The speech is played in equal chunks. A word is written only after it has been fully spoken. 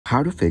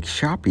how to fix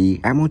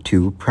Shopee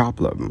M02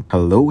 problem.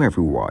 Hello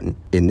everyone.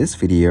 In this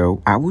video,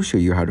 I will show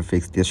you how to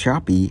fix the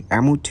Shopee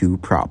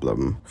M02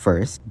 problem.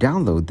 First,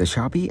 download the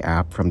Shopee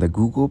app from the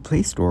Google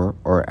Play Store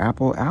or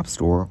Apple App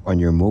Store on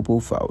your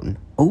mobile phone.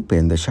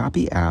 Open the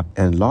Shopee app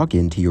and log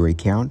into your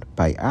account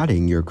by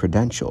adding your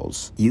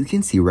credentials. You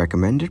can see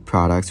recommended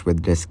products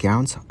with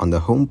discounts on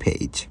the home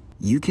page.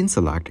 You can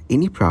select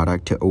any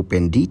product to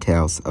open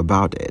details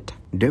about it.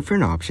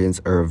 Different options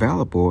are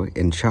available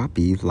in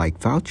Shopee like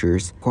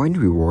vouchers, coin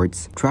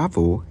rewards,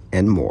 travel,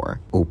 and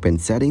more. Open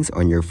settings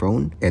on your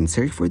phone and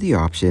search for the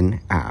option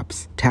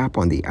Apps. Tap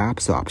on the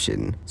Apps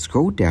option.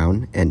 Scroll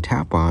down and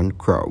tap on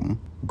Chrome.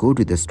 Go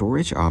to the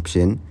Storage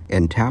option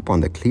and tap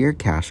on the Clear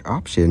Cache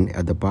option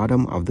at the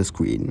bottom of the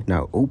screen.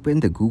 Now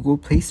open the Google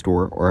Play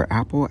Store or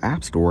Apple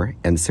App Store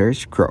and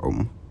search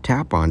Chrome.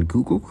 Tap on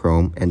Google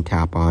Chrome and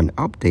tap on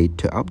Update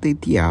to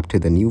update the app to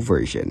the new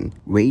version.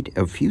 Wait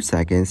a few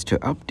seconds to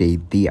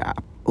update the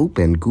app.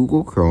 Open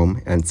Google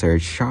Chrome and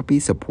search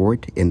Shopee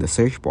support in the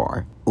search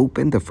bar.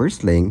 Open the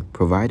first link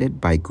provided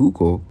by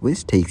Google,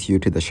 which takes you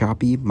to the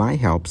Shopee My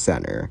Help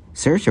Center.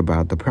 Search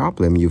about the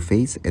problem you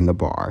face in the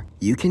bar.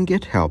 You can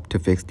get help to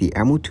fix the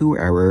M02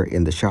 error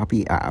in the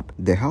Shopee app.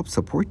 The help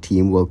support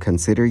team will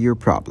consider your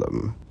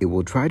problem. It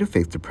will try to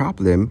fix the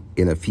problem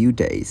in a few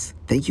days.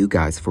 Thank you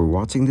guys for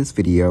watching this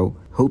video.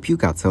 Hope you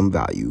got some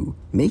value.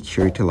 Make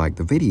sure to like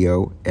the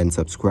video and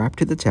subscribe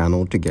to the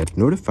channel to get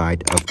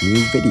notified of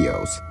new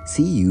videos.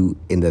 See you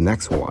in the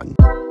next one.